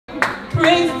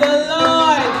Praise the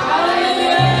Lord.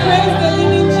 Praise the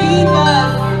living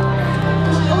Jesus.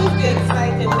 We should always be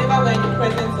excited whenever we're in the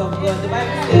presence of God. The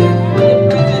Bible says, in the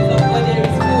presence of God there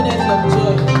is fullness of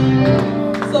joy.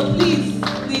 So please,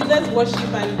 let's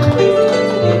worship and praise the Lord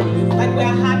today. Like we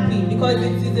are happy because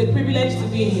it is a privilege to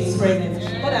be in His presence.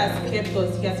 God has kept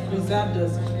us. He has preserved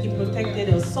us. He protected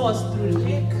us, saw us through the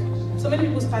week. So many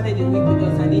people started the week with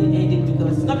us and didn't end it with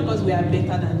us. It's not because we are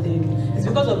better than them. It's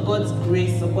because of God's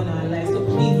grace upon our lives. So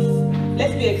please,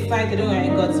 let's be excited when we're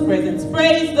in God's presence.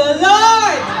 Praise the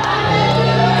Lord!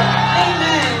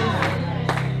 Amen.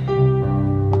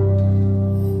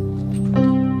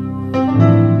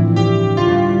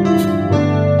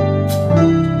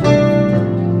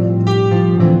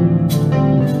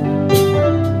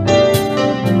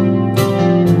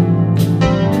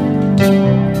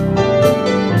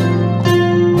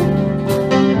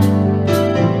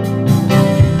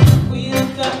 We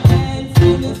lift our hands to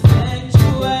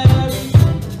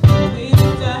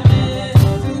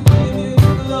give you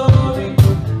glory.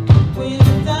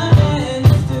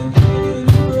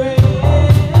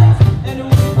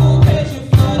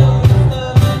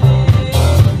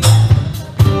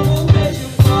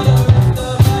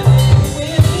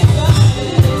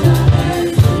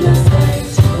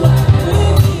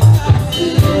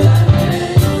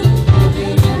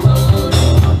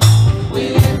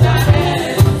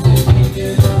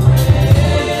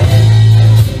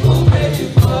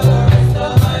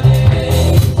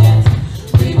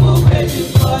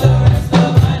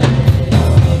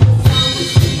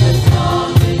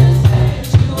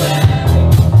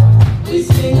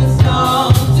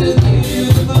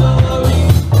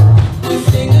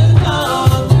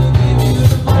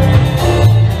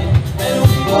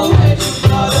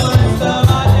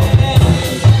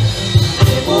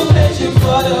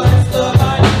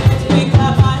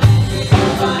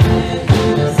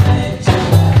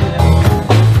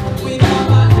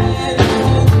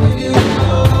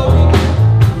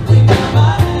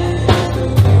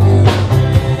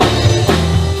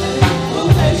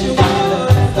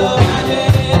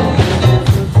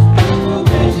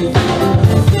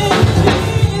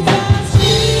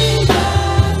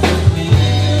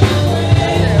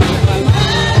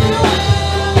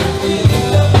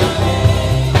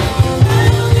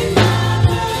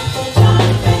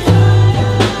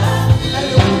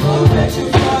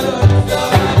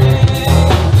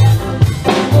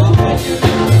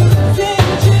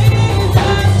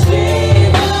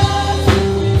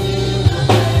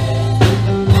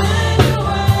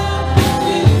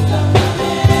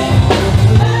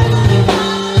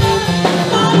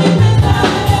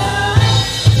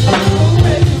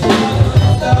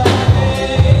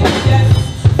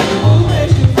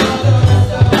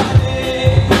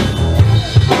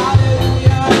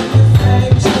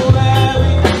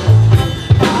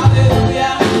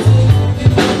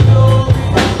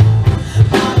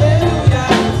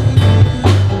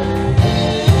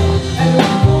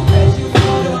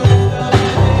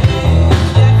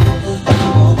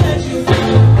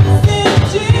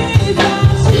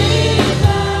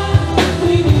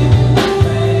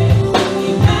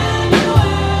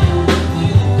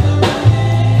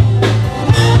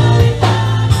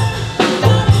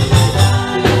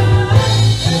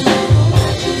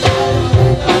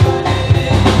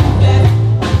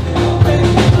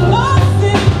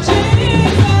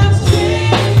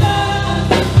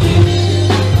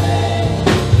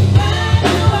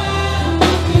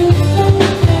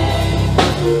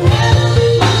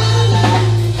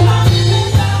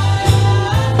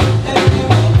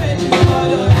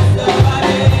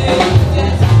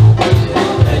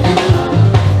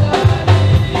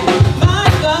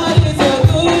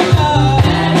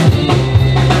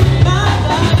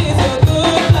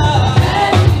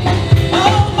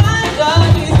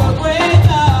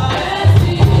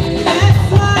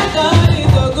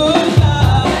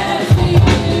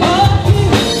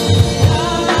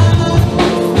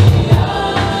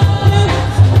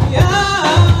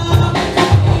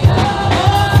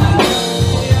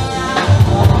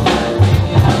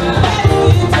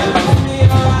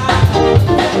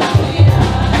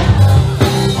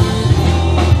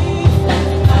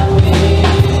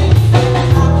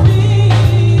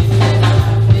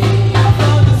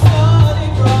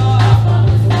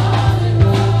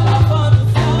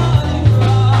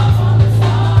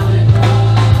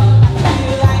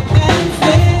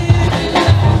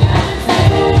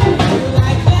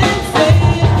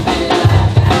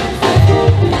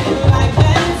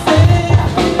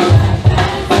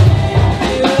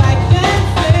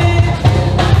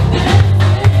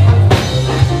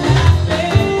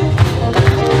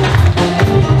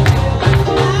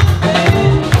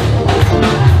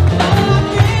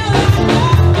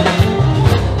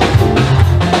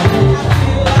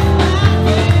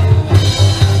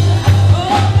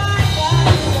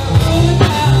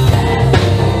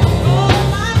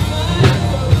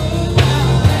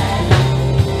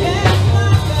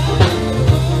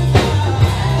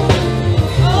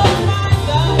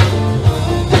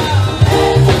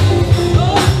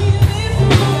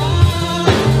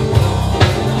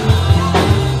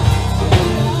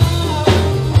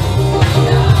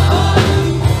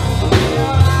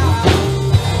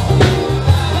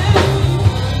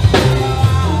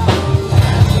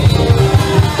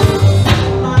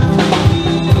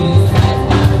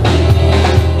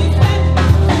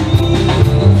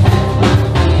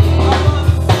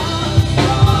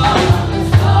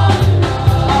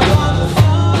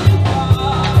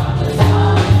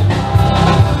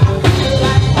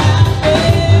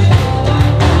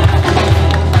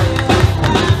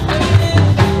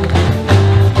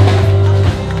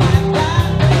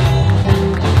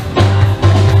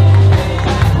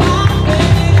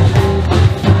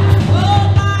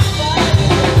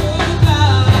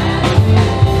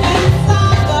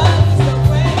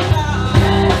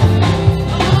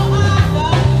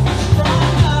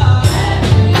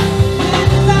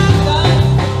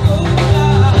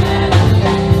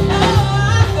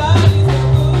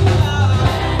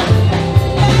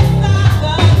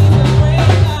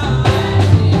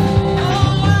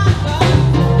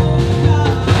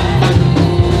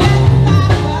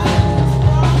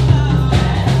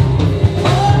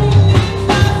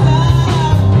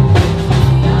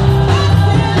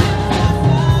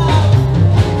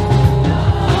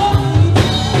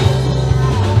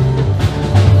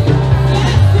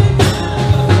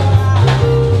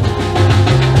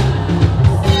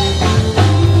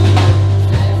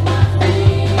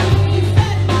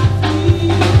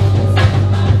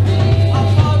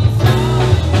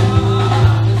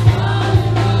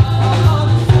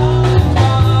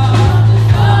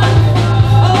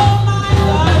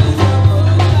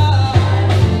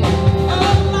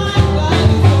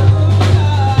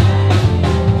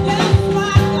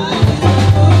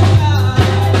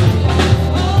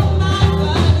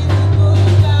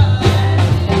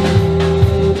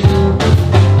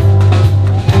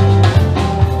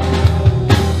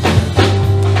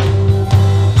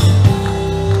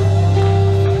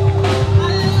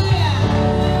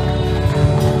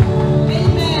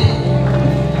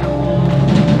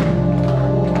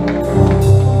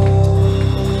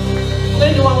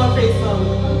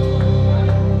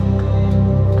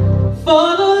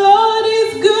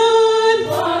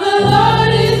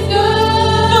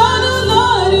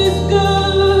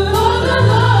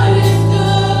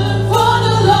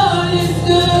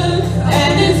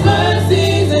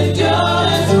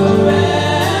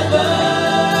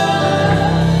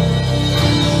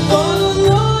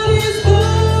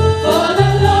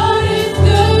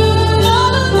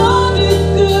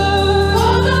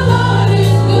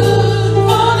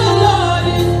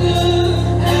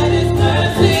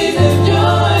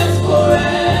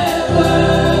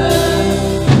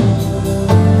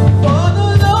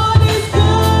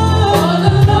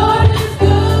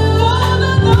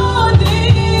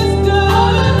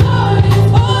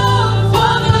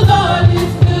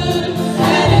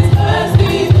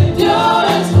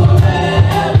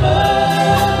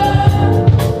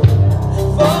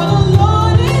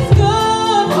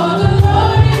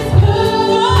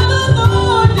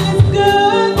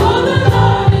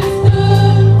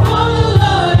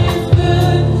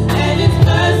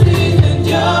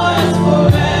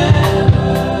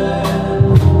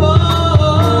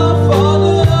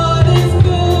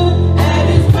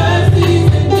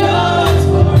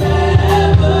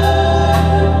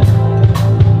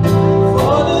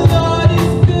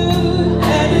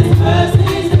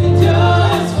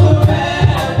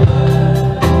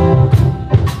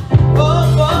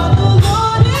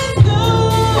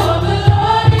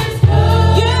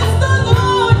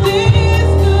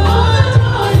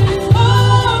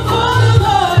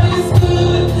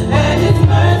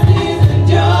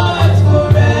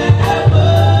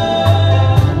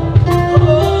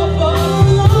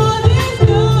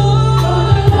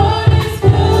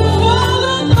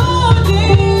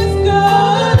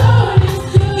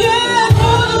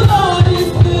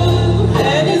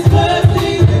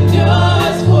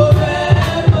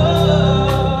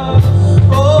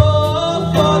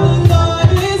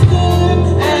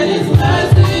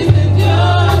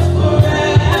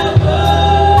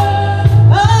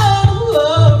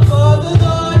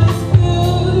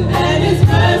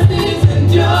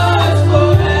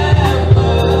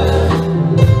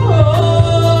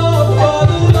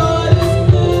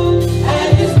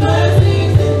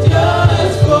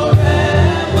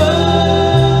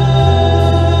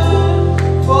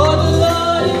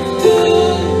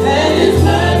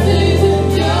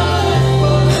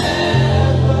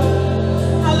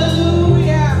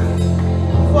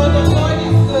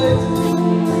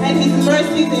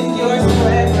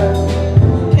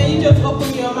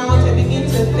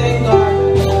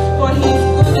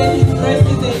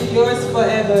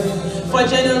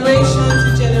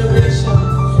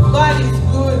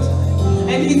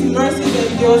 His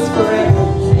mercies endures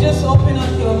forever. Just open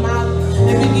up your mouth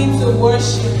and begin to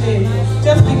worship Him.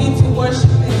 Just begin to worship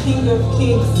the King of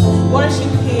Kings.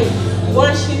 Worship Him.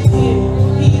 Worship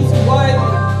Him. He is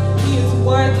worthy. He is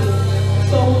worthy.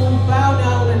 So we'll bow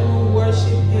down and we'll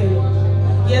worship Him.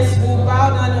 Yes, we'll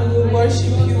bow down and we'll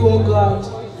worship You, O God.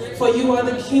 For You are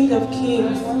the King of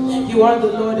Kings. You are the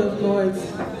Lord of Lords.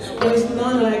 There is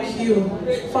none like You.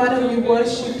 Father, we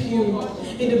worship You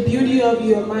in the beauty of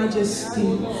Your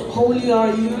majesty. Holy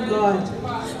are You, God.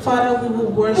 Father, we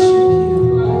will worship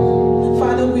You.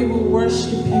 Father, we will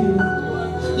worship You.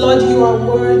 Lord, You are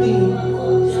worthy.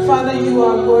 Father, You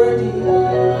are worthy.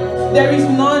 There is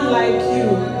none like You.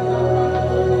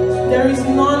 There is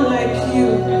none like You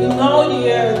in all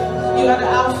the earth. You are the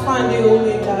Alpha and the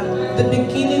Omega, the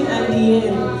beginning and the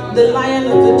end, the Lion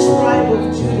of the tribe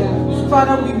of Judah.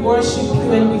 Father, we worship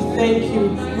You and we thank You.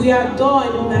 We adore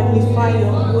and magnify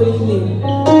Your holy name.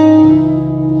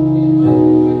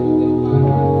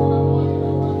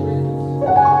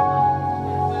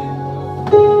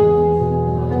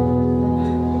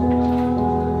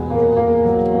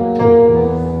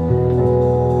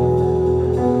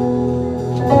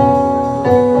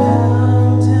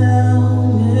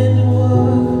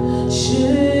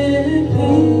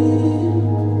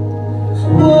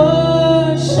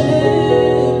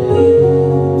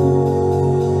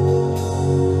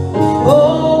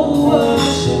 Oh,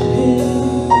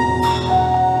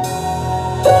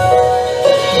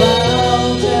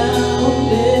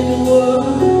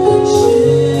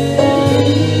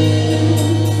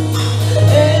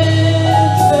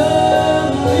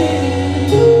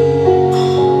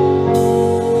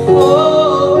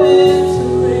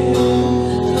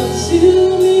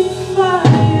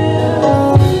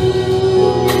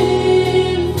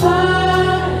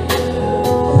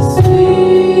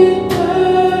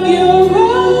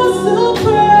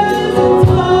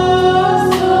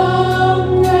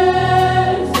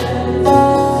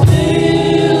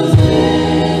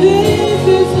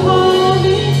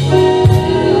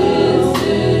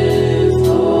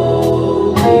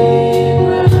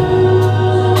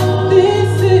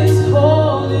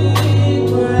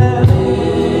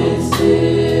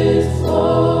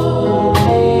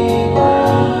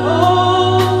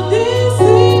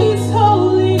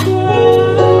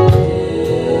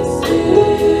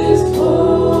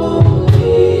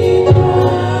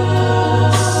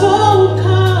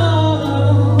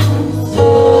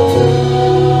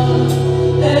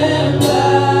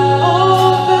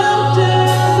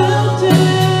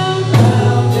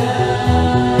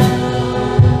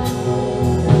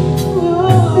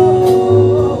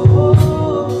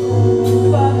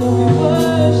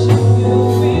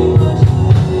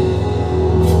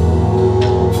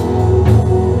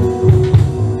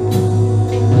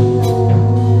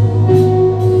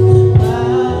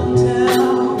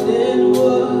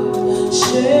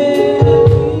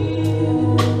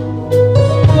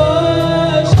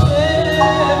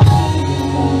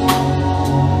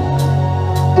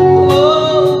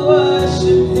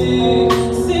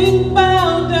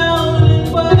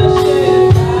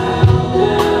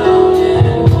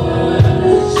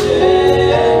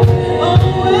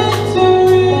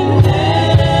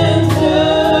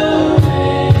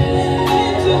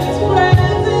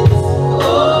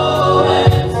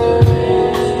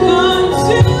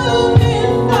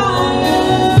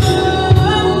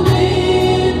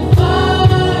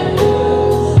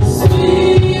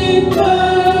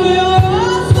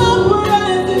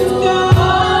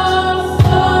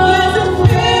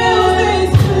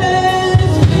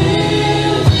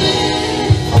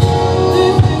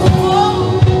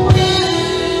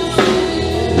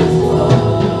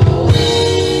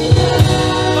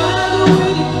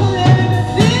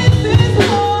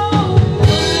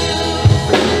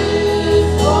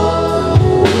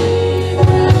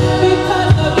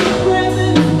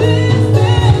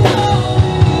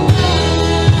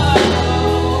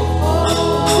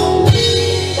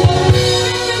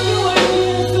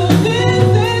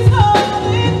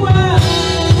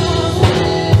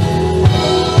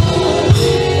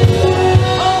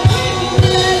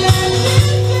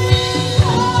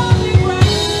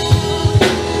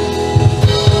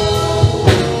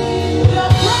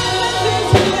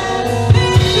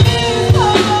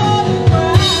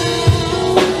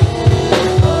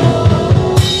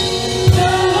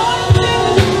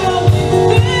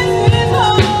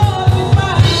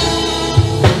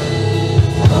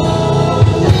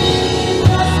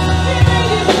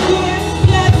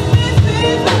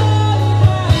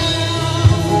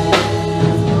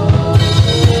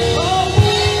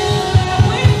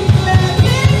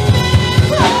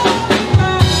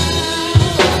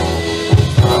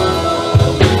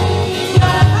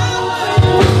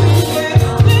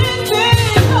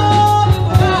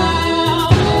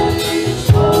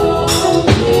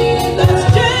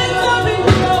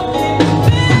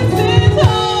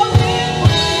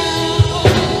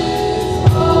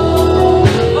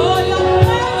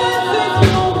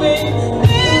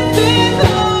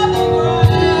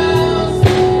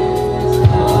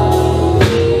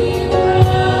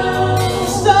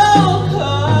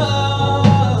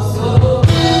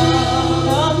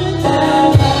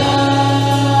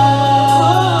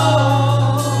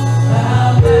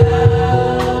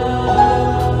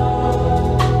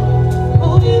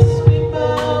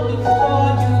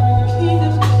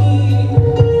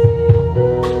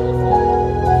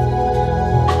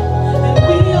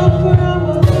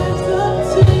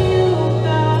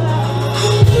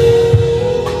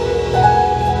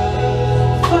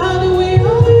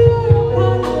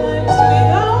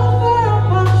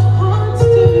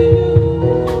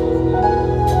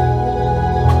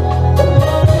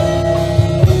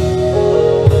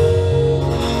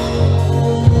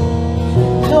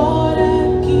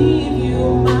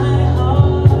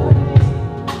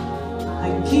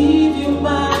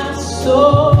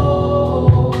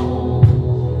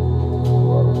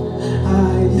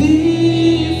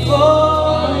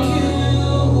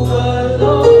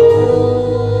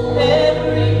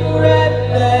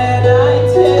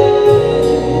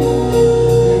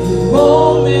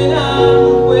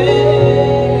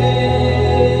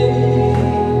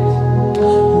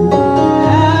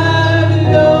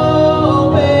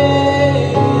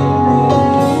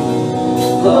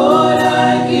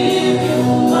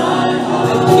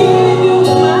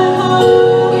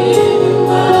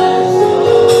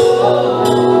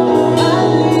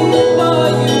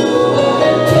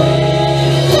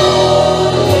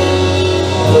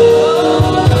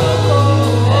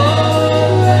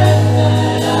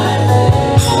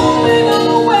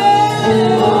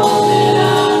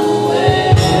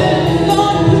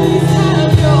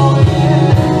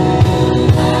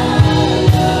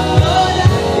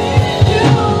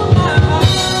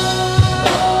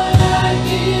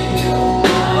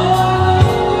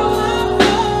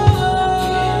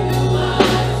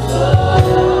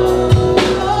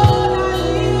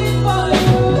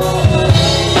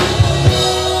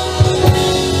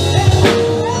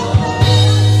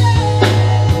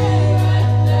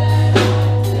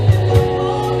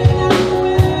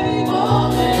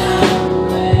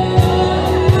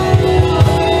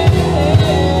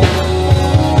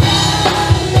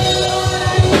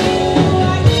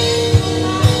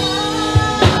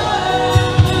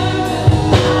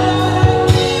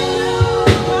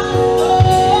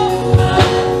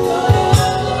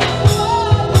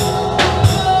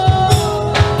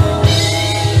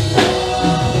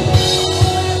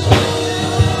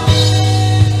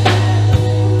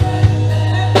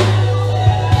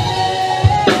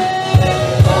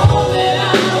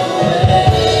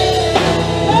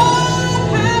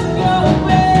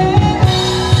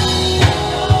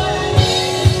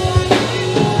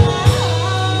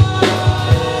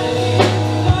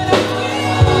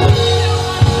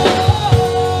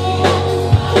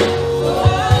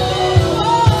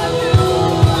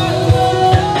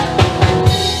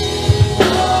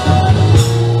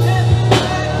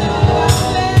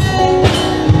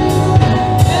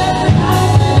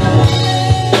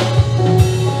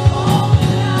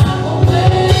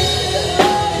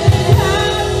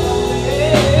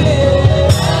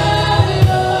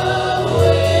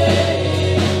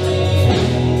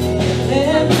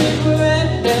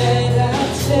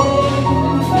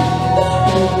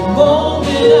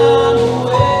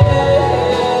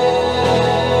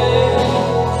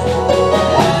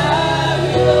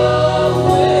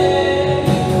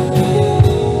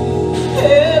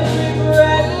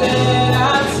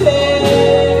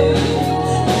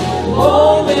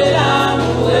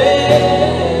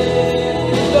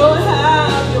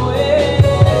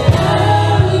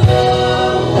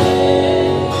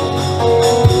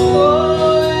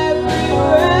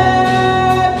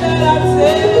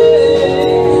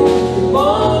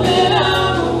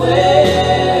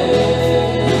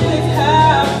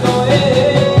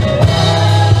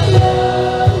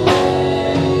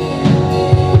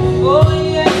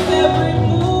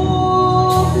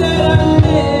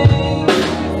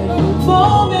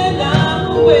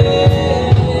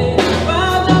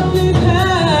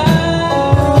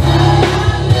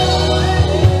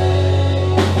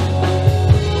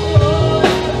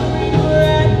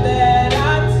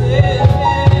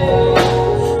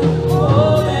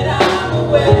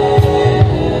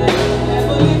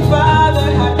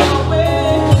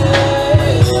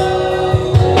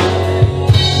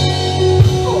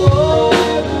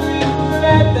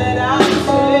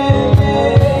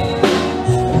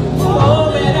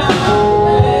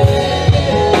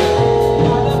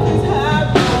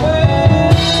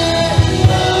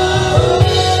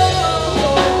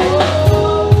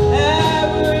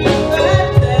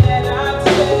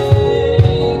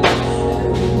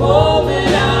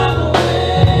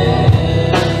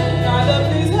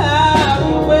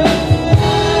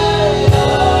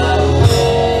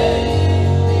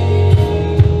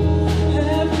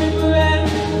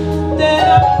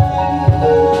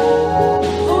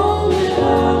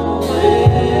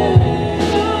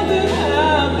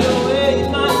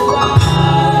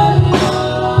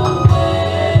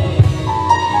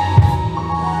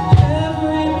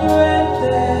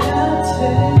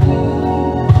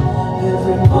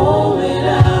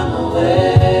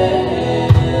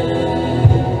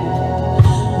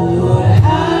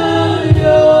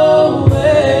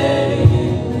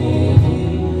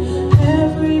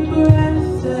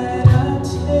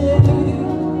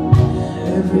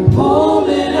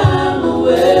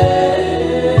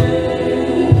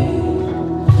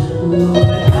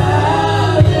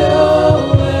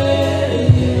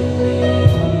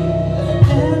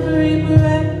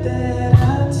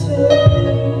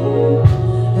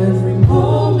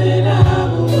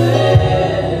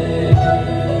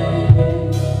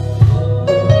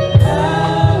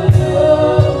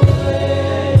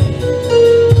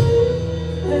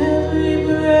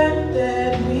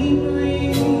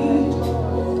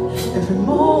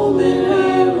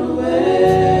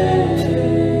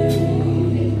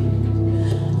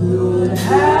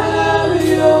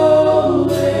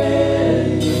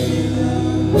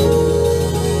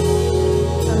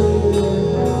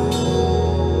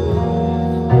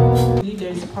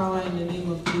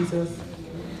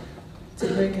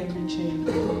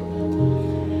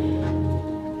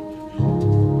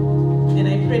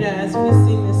 as we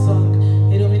sing this song,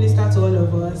 minister to all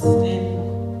of us,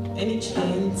 and any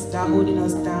chains that are holding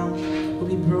us down will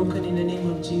be broken in the name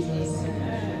of Jesus.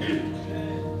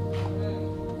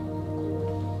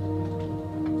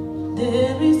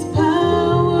 There is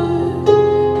power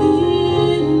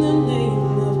in the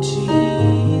name of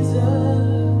Jesus.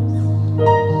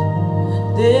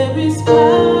 There is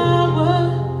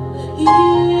power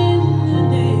in the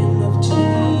name of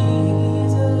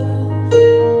Jesus.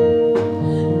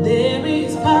 There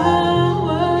is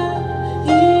power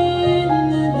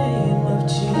in the name of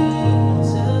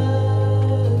Jesus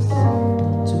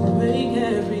to break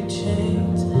every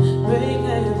chains, break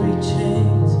every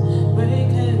chains,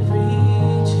 break every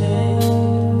chains,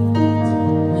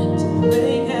 to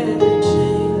break every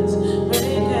chains,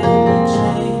 break every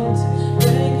chains,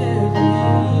 break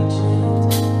every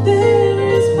chains.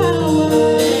 There is power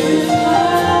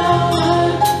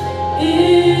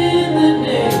in the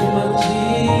name of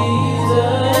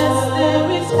Jesus.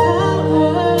 There is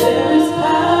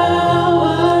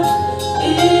power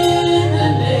in the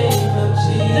name of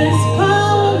Jesus. There's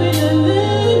power in the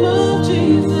name of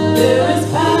Jesus. There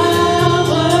is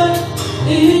power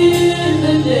in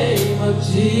the name of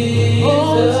Jesus.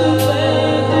 Oh,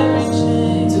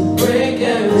 to break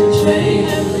every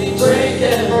chain, break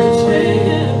every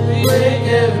chain, break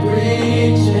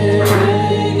every chain,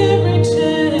 break every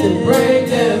chain, break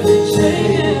every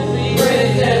chain,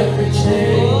 break every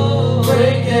chain,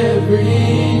 break every